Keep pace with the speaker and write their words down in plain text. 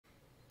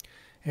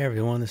Hey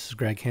everyone, this is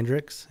Greg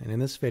Hendricks, and in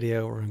this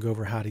video we're going to go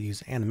over how to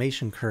use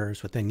animation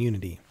curves within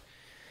Unity.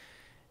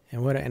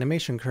 And what an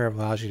animation curve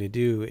allows you to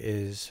do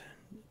is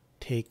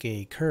take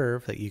a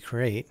curve that you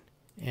create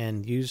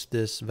and use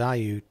this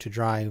value to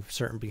drive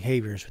certain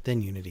behaviors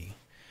within Unity.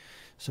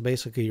 So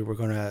basically we're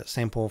going to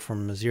sample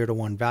from a 0 to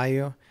 1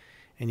 value,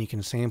 and you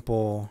can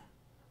sample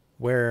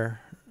where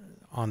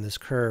on this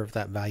curve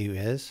that value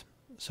is.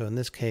 So in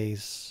this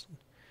case,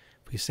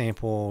 we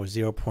sample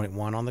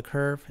 0.1 on the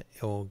curve,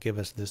 it will give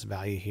us this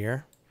value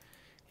here.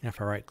 And if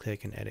I right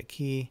click and edit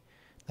key,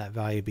 that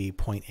value would be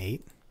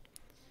 0.8.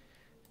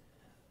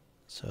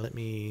 So let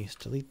me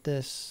delete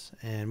this,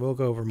 and we'll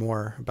go over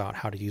more about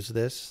how to use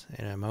this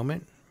in a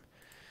moment.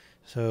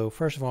 So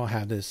first of all, I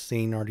have this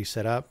scene already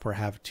set up where I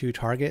have two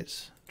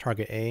targets,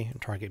 target A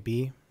and target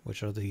B,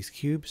 which are these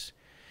cubes.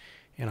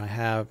 And I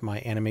have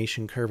my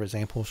animation curve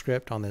example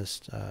script on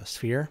this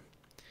sphere.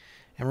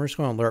 And we're just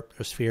going to lerp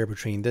the sphere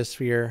between this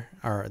sphere,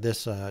 or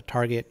this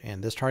target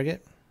and this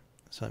target.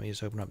 So let me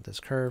just open up this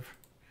curve.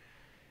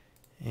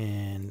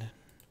 And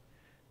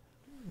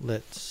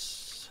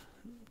let's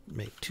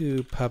make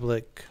two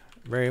public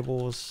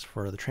variables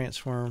for the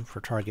transform for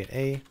target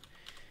A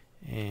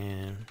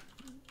and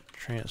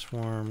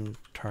transform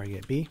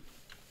target B.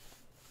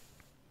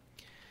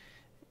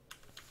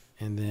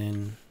 And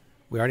then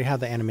we already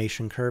have the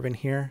animation curve in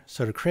here.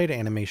 So to create an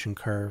animation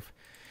curve,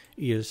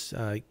 you just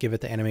give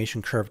it the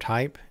animation curve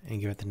type and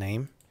give it the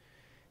name.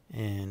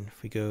 And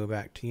if we go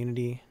back to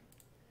Unity,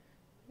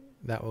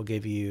 that will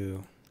give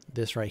you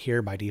this right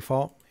here by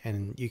default.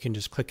 And you can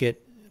just click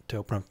it to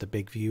open up the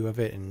big view of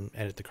it and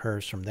edit the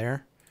curves from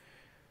there.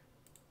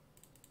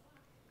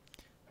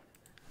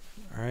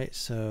 All right,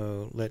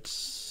 so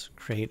let's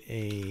create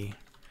a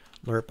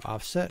lerp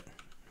offset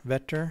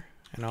vector,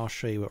 and I'll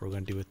show you what we're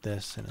going to do with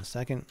this in a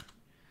second.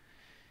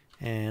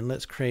 And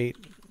let's create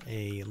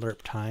a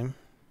lerp time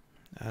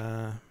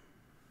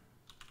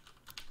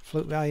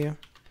float value,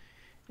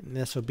 and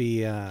this will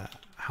be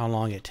how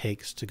long it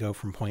takes to go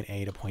from point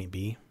A to point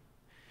B.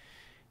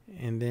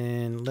 And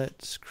then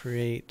let's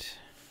create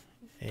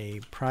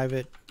a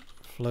private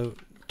float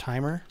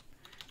timer,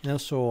 and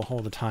this will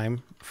hold the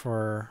time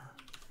for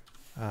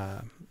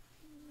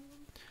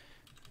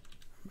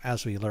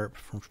as we lerp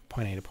from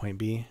point A to point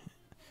B.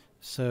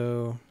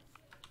 So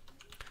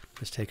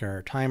let's take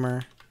our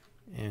timer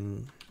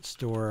and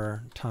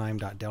store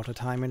time.delta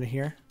time into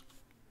here.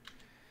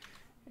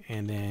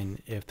 And then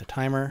if the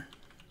timer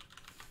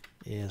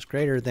is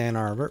greater than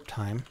our lerp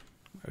time,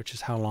 which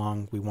is how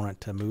long we want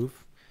it to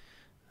move,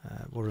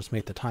 we'll just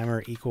make the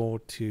timer equal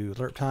to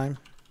lerp time.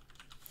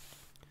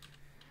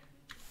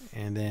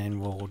 And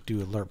then we'll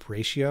do a lerp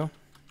ratio.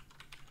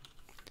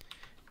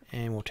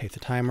 And we'll take the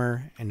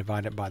timer and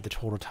divide it by the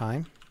total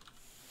time.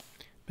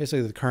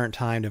 Basically the current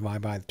time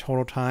divided by the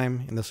total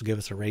time, and this will give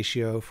us a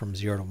ratio from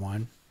 0 to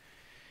 1.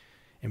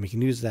 And we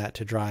can use that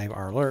to drive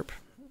our lerp.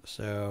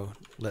 So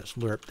let's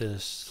lerp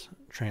this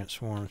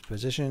transforms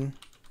position,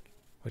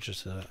 which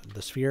is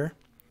the sphere.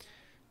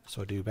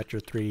 So we'll do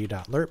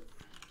vector3.lerp,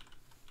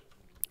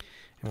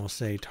 and we'll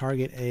say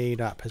target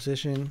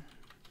A.position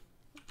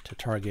to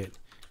target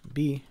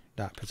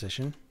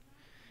B.position,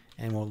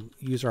 and we'll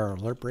use our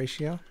lerp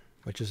ratio,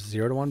 which is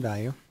 0 to 1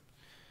 value.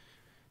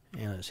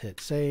 And let's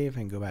hit save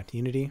and go back to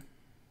Unity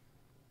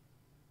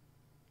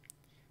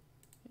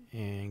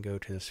and go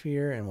to the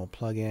sphere, and we'll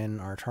plug in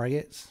our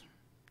targets.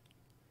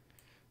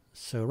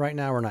 So right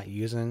now we're not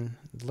using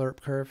the lerp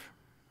curve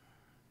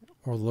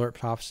or the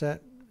lerp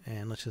offset,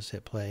 and let's just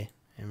hit play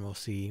and we'll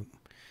see.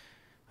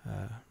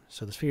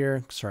 So the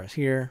sphere starts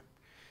here,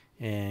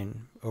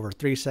 and over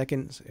 3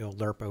 seconds it'll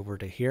lerp over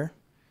to here.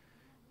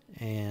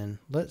 And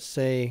let's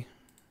say,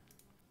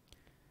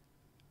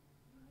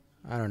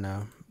 I don't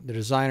know, the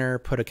designer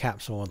put a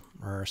capsule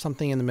or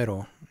something in the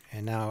middle,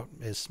 and now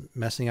it's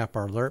messing up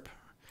our lerp.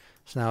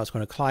 So now it's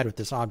going to collide with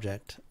this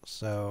object.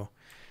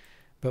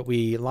 But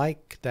we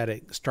like that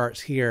it starts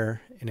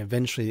here and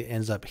eventually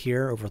ends up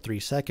here over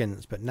 3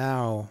 seconds. But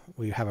now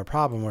we have a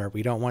problem where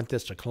we don't want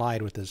this to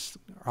collide with this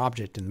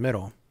object in the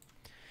middle.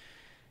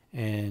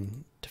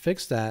 And to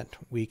fix that,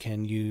 we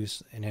can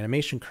use an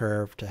animation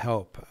curve to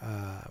help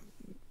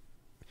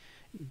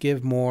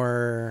give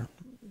more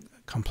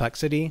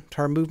complexity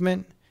to our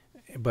movement,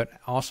 but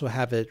also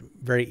have it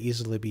very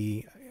easily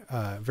be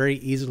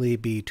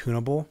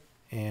tunable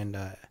and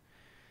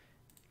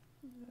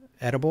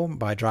editable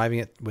by driving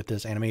it with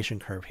this animation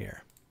curve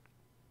here.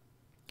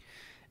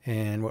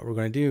 And what we're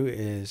going to do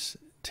is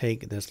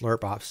take this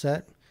lerp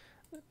offset.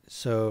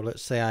 So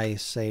let's say I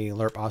say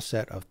lerp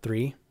offset of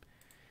 3,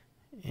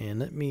 and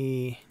let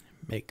me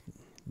make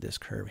this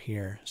curve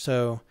here.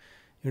 So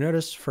you'll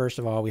notice first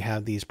of all we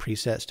have these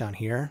presets down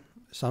here.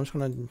 So I'm just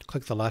going to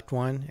click the left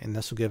one, and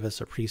this will give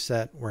us a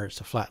preset where it's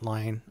a flat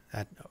line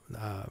at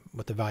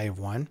with the value of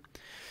 1.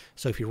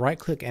 So if you right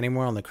click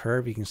anywhere on the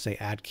curve, you can say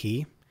add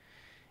key,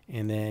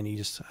 and then you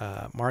just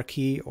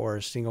marquee or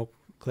single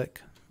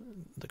click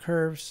the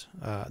curves,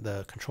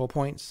 the control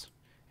points,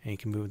 and you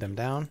can move them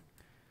down.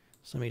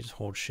 So let me just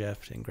hold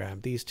shift and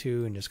grab these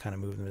two and just kind of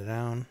move them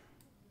down.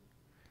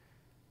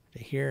 to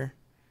here.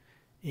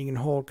 You can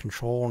hold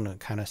control and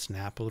kind of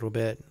snap a little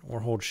bit, or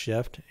hold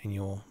shift and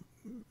you'll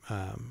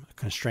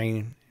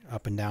constrain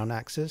up and down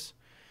axis.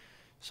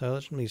 So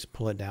let me just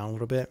pull it down a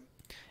little bit.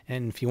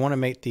 And if you want to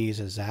make these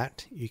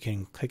exact, you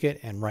can click it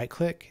and right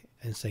click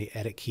and say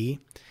edit key.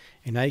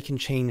 And now you can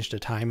change the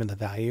time and the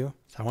value.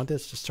 So I want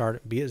this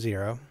to be at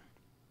 0.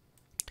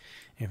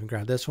 And if you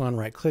grab this one,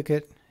 right click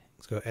it,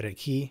 let's go edit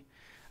key.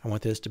 I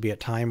want this to be at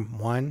time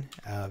 1,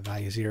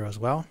 value 0 as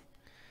well.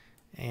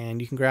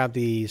 And you can grab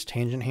these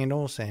tangent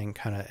handles and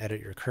kind of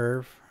edit your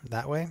curve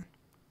that way.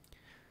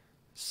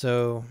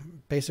 So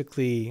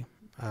basically,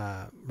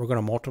 we're going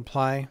to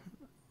multiply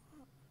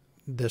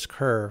this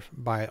curve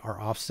by our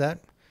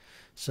offset.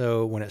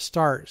 So when it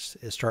starts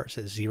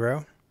at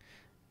 0.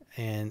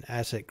 And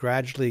as it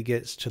gradually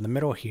gets to the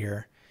middle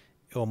here,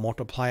 it will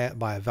multiply it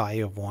by a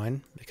value of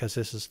 1, because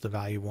this is the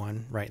value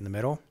 1 right in the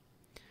middle.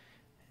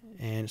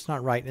 And it's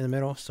not right in the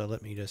middle, so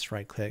let me just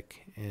right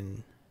click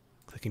and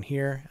click in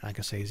here. And I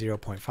can say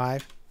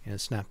 0.5 and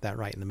snap that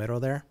right in the middle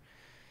there.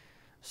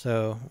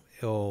 So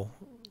it'll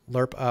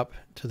lerp up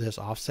to this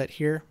offset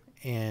here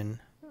and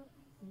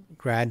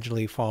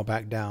gradually fall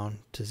back down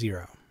to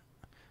 0.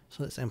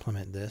 So let's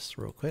implement this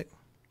real quick.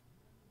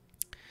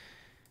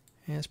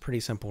 And it's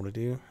pretty simple to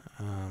do.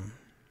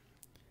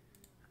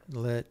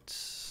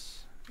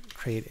 Let's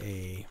create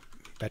a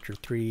vector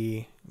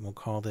 3. We'll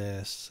call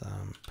this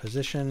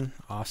position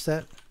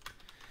offset.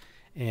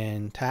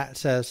 And to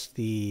access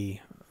the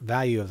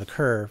value of the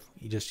curve,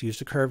 you just use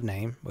the curve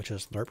name, which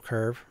is lerp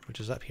curve, which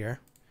is up here,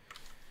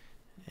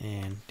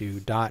 and do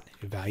dot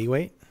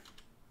evaluate.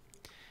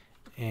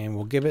 And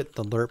we'll give it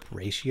the lerp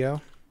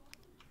ratio,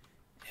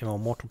 and we'll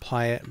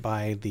multiply it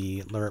by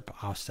the lerp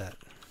offset.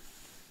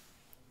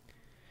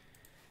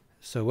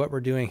 So what we're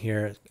doing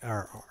here,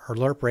 our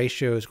lerp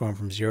ratio is going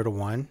from 0 to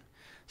 1.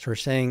 So we're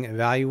saying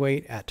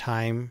evaluate at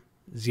time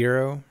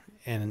 0,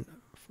 and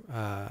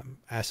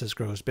as this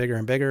grows bigger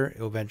and bigger, it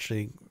will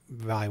eventually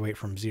evaluate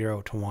from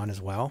 0 to 1 as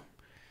well.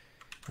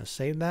 Let's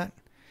save that.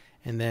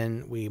 And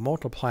then we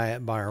multiply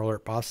it by our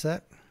lerp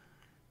offset.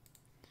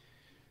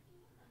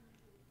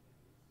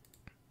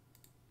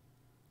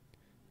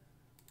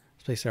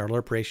 So basically our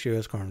lerp ratio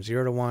is going from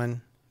 0 to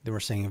 1. Then we're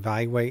saying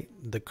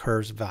evaluate the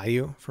curve's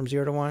value from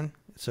 0 to 1.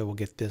 So we'll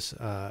get this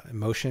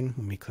motion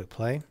when we click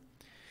play.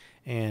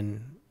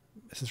 And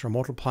since we're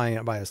multiplying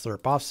it by this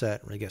lerp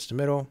offset, when it gets to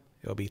middle,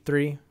 it'll be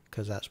 3,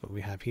 because that's what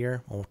we have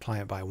here. We'll multiply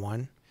it by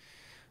 1.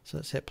 So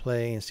let's hit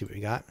play and see what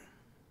we got.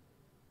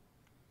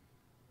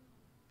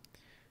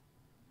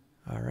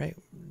 All right.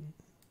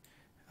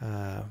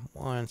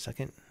 1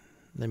 second.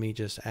 Let me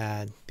just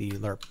add the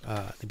lerp,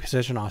 the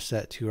position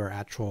offset to our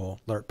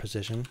actual lerp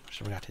position,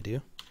 which we got to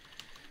do.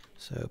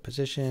 So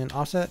position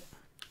offset.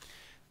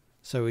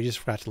 So we just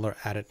forgot to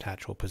add it to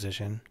actual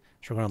position.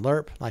 So we're going to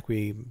lerp like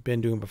we've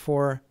been doing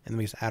before, and then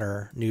we just add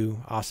our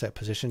new offset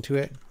position to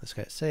it. Let's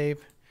get save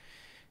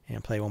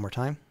and play one more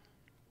time.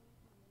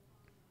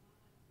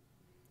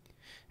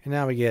 And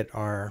now we get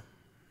our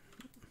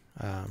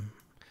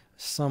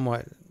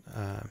somewhat,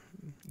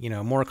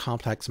 more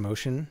complex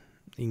motion.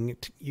 You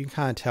can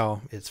kind of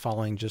tell it's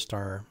following just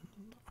our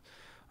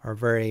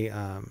very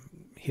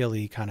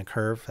hilly kind of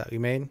curve that we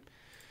made.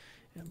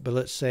 But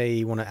let's say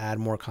you want to add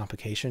more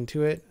complication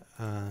to it.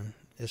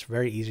 It's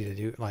very easy to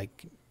do.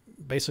 Like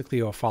basically,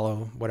 you'll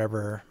follow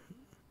whatever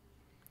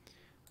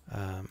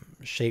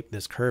shape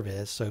this curve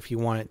is. So if you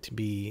want it to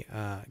be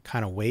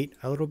kind of wait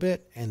a little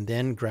bit and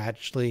then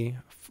gradually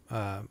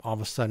all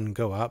of a sudden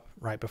go up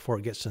right before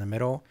it gets to the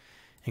middle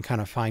and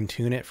kind of fine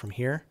tune it from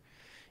here,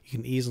 you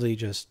can easily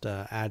just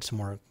add some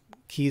more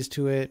keys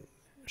to it,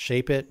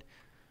 shape it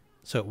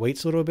so it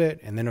waits a little bit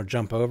and then it'll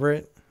jump over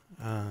it.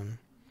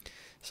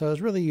 So it's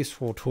a really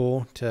useful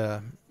tool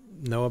to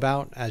know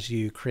about as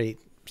you create,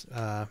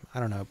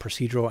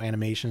 procedural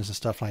animations and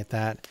stuff like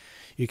that.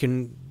 You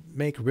can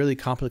make really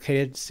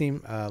complicated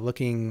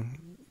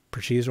looking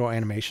procedural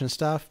animation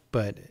stuff,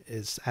 but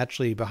it's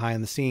actually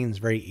behind the scenes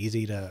very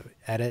easy to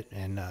edit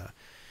and,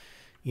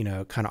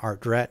 kind of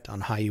art direct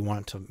on how you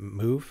want it to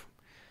move.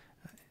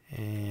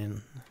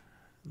 And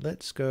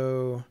let's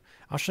go,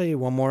 I'll show you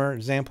one more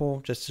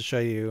example just to show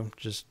you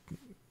just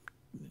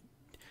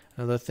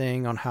another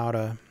thing on how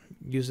to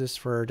use this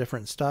for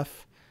different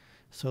stuff.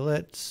 So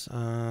let's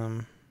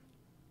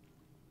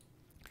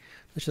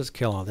just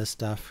kill all this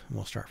stuff and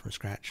we'll start from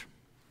scratch.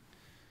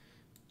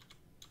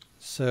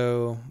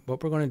 So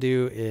what we're going to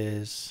do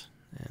is,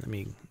 and let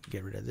me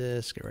get rid of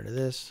this,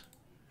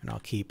 and I'll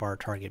keep our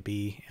target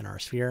B in our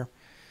sphere.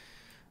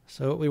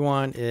 So what we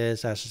want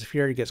is as the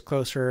sphere gets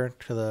closer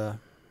to the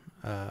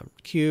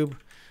cube,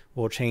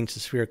 we'll change the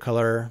sphere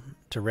color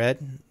to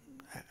red.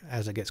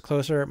 As it gets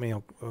closer,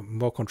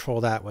 we'll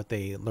control that with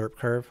a lerp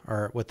curve,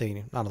 or with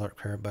a, not a lerp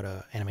curve, but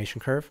a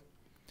animation curve.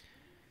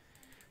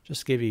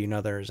 Just to give you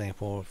another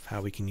example of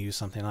how we can use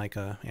something like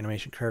a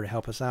animation curve to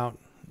help us out.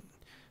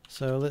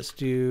 So let's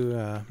do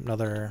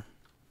another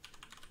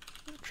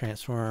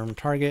transform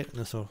target.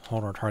 This will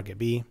hold our target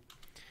B,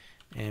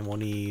 and we'll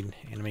need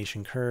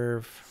animation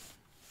curve.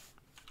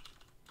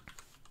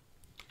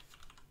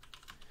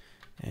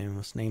 And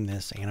let's name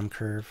this anim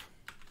curve.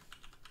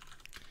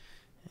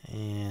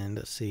 And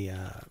let's see,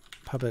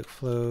 public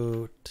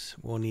float,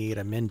 we'll need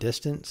a min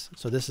distance.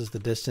 So this is the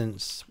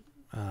distance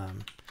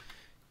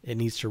it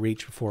needs to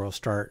reach before it'll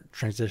start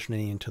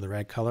transitioning into the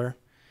red color.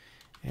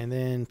 And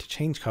then to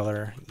change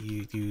color,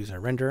 you use a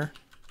render.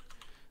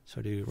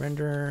 So do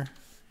render,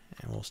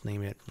 and we'll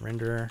name it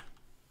renderer.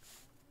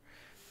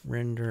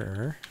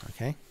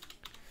 Okay.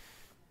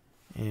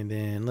 And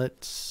then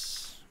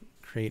let's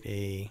create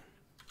a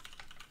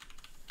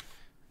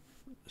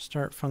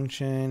start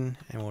function,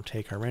 and we'll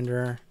take our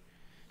render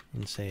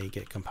and say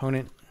get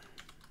component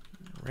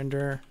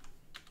render.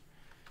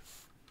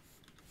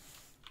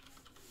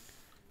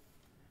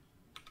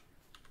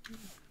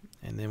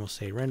 And then we'll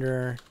say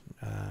render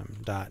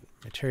dot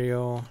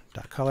material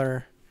dot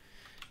color,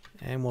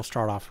 and we'll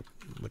start off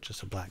with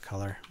just a black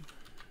color.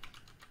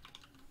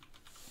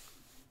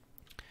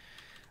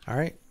 All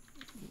right,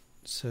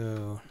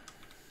 so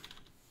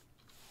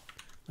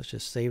let's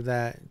just save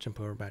that, jump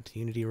over back to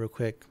Unity real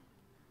quick,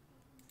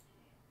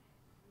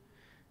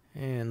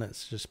 and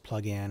let's just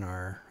plug in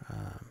our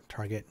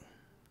target.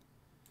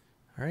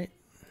 All right,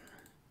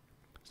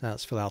 so now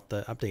let's fill out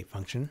the update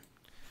function.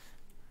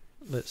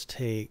 Let's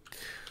take,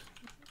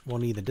 we'll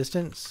need the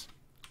distance.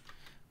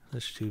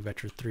 Let's do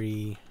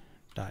vector3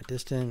 dot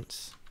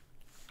distance.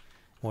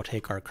 We'll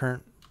take our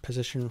current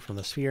position from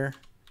the sphere,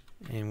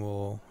 and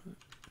we'll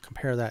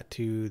compare that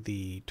to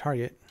the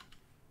target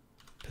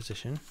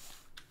position.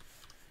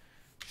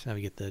 So now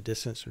we get the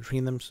distance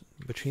between them,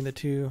 between the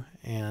two,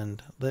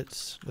 and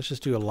let's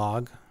just do a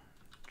log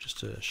just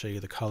to show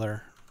you the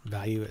color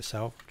value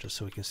itself, just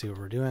so we can see what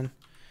we're doing.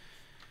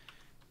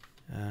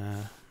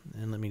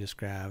 And let me just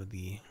grab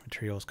the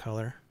materials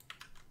color,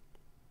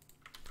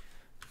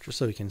 just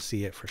so we can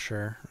see it for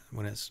sure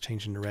when it's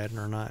changing to red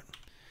or not.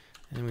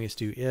 And we just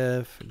do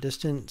if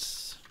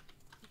distance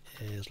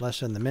is less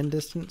than the min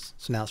distance,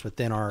 so now it's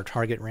within our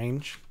target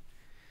range.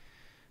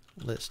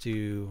 Let's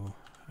do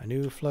a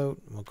new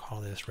float. We'll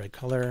call this red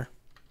color,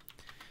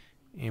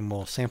 and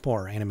we'll sample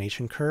our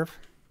animation curve.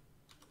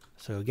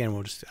 So again,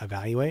 we'll just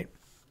evaluate.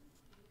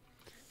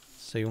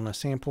 So you want to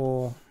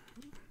sample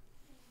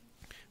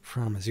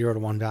from a 0 to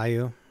 1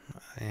 value,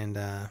 and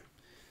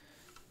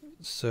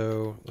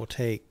so we'll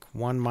take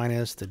 1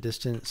 minus the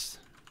distance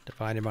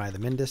divided by the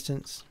min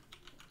distance,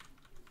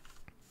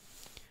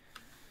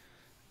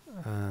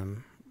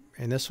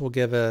 and this will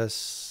give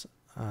us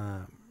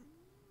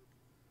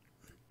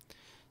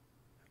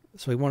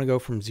so we want to go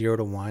from 0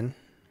 to 1,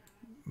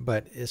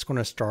 but it's going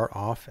to start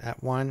off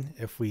at 1.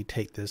 If we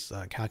take this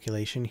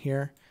calculation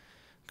here,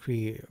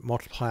 we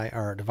multiply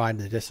or divide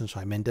the distance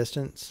by min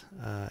distance,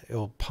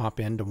 it'll pop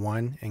into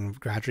 1 and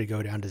gradually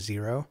go down to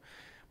 0.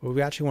 But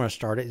we actually want to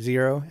start at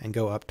 0 and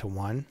go up to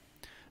 1.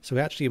 So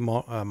we actually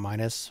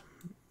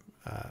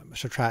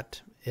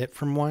subtract it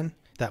from 1.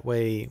 That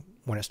way,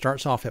 when it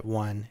starts off at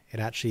 1, it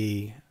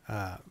actually,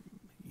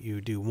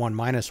 you do 1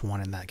 minus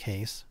 1 in that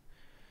case.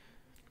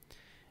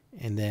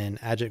 And then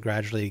as it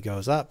gradually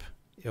goes up,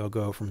 it'll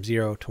go from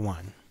 0 to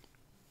 1.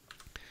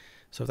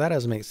 So if that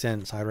doesn't make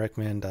sense, I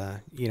recommend,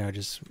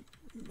 just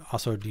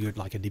also do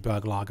like a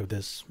debug log of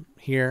this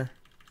here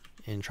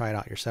and try it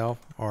out yourself,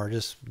 or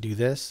just do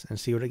this and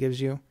see what it gives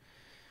you.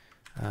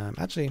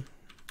 Actually,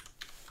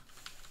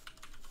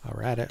 while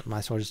we're at it, might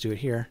as well just do it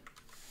here,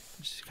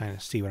 just kind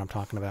of see what I'm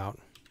talking about.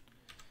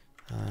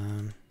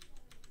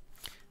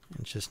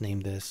 Let's just name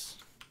this.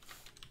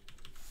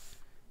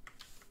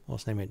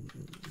 Let's name it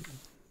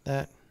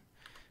that,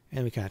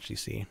 and we can actually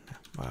see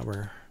while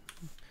we're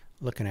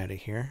looking at it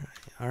here.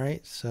 All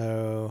right,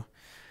 so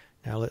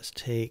now let's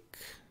take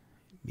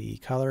the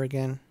color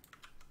again,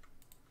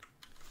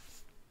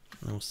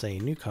 and we'll say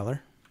new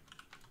color,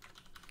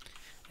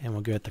 and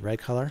we'll go at the red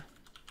color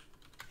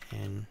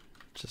and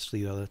just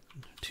leave the other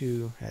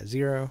two at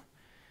 0.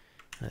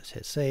 Let's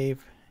hit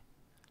save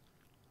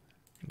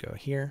and go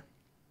here,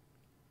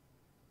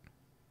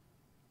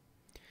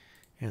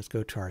 and let's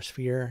go to our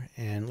sphere,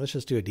 and let's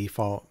just do a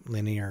default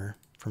linear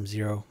from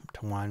 0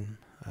 to 1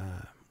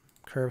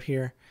 curve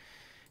here.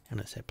 And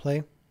let's hit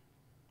play,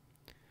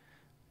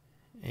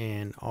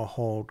 and I'll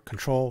hold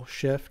Control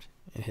Shift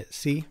and hit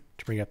C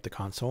to bring up the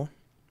console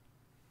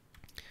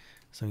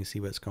so you can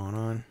see what's going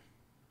on.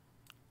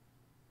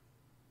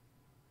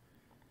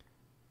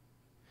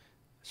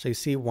 So you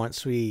see,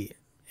 once we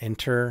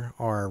enter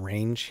our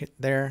range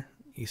there,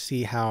 you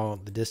see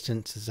how the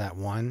distance is at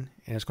 1,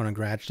 and it's going to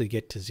gradually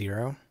get to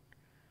 0.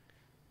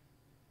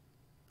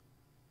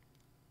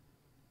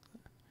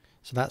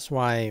 So that's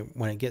why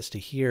when it gets to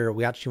here,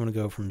 we actually want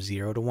to go from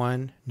 0 to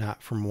 1,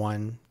 not from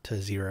 1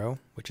 to 0,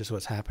 which is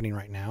what's happening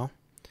right now.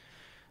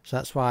 So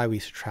that's why we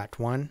subtract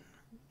 1,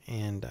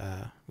 and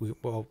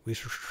we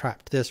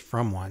subtract this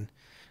from 1.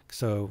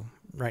 So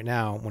right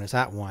now, when it's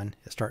at 1,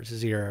 it starts at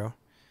 0,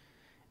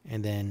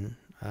 and then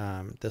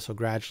this will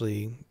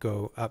gradually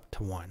go up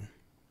to 1,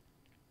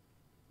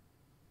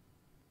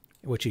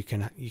 which you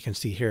can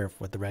see here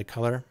with the red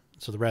color.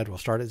 So the red will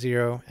start at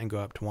 0 and go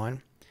up to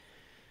 1.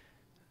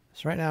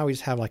 So right now we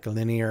just have like a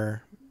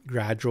linear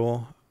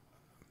gradual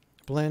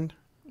blend,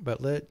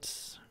 but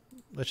let's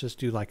just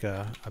do like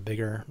a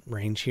bigger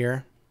range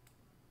here.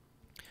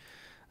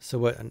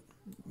 So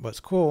what's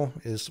cool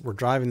is we're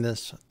driving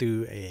this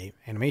through a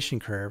animation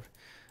curve,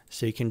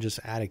 so you can just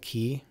add a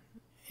key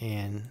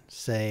and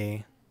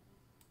say,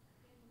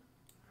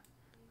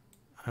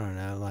 I don't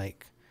know,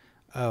 like,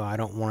 oh, I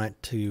don't want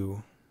it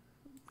to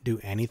do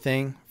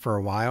anything for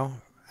a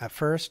while at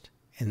first,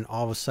 and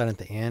all of a sudden at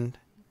the end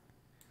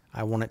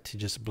I want it to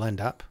just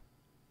blend up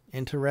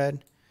into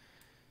red.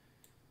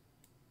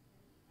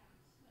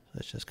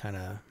 Let's just kind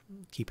of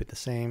keep it the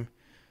same.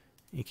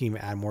 You can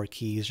even add more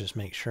keys, just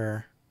make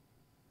sure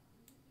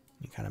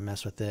you kind of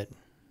mess with it.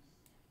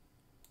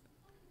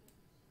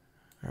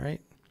 All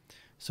right,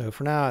 so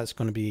for now it's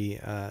going to be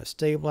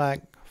stay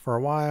black for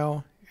a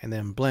while and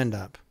then blend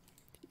up.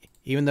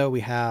 Even though we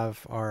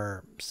have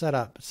our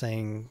setup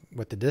saying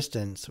with the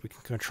distance, we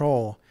can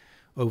control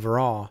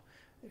overall.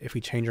 If we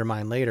change our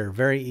mind later,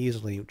 very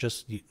easily,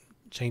 just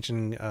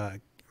changing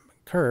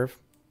curve,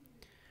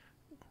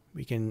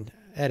 we can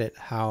edit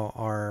how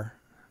our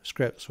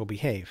scripts will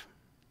behave.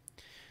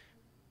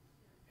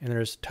 And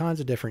there's tons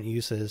of different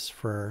uses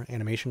for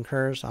animation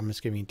curves. I'm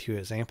just giving you 2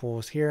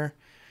 examples here.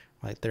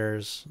 Like,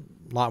 there's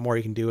a lot more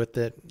you can do with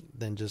it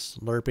than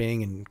just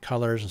lerping and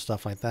colors and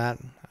stuff like that.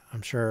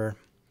 I'm sure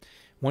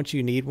once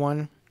you need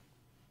one,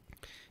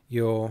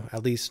 you'll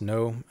at least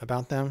know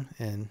about them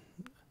and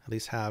at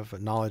least have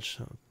knowledge,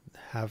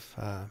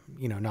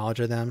 knowledge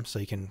of them, so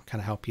you can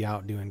kind of help you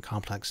out doing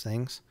complex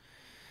things.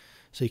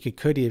 So you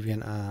could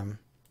even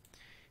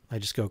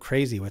like just go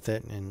crazy with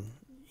it and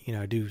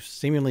do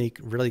seemingly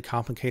really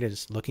complicated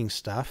looking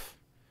stuff,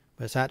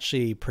 but it's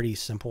actually pretty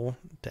simple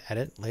to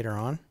edit later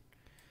on.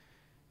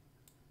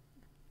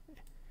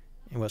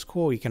 And what's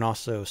cool, you can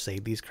also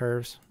save these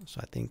curves.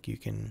 So I think you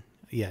can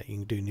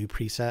do new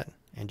preset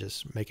and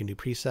just make a new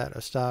preset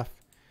of stuff.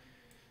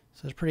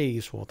 So it's a pretty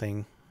useful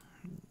thing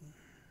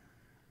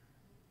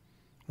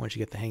once you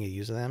get the hang of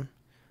using them.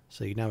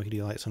 So now we can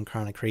do like some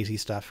kind of crazy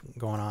stuff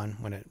going on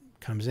when it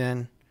comes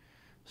in.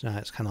 So now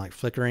it's kind of like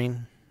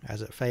flickering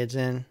as it fades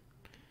in.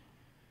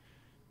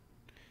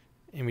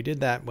 And we did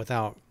that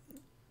without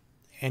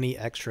any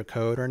extra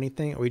code or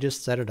anything. We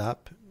just set it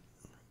up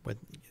with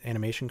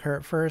animation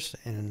curve first,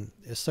 and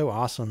it's so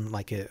awesome.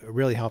 Like, it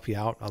really helps you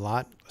out a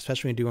lot,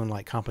 especially when you're doing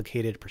like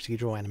complicated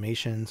procedural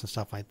animations and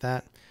stuff like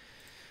that.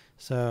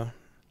 So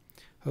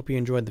hope you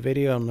enjoyed the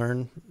video and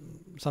learned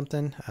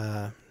something.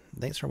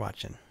 Thanks for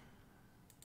watching.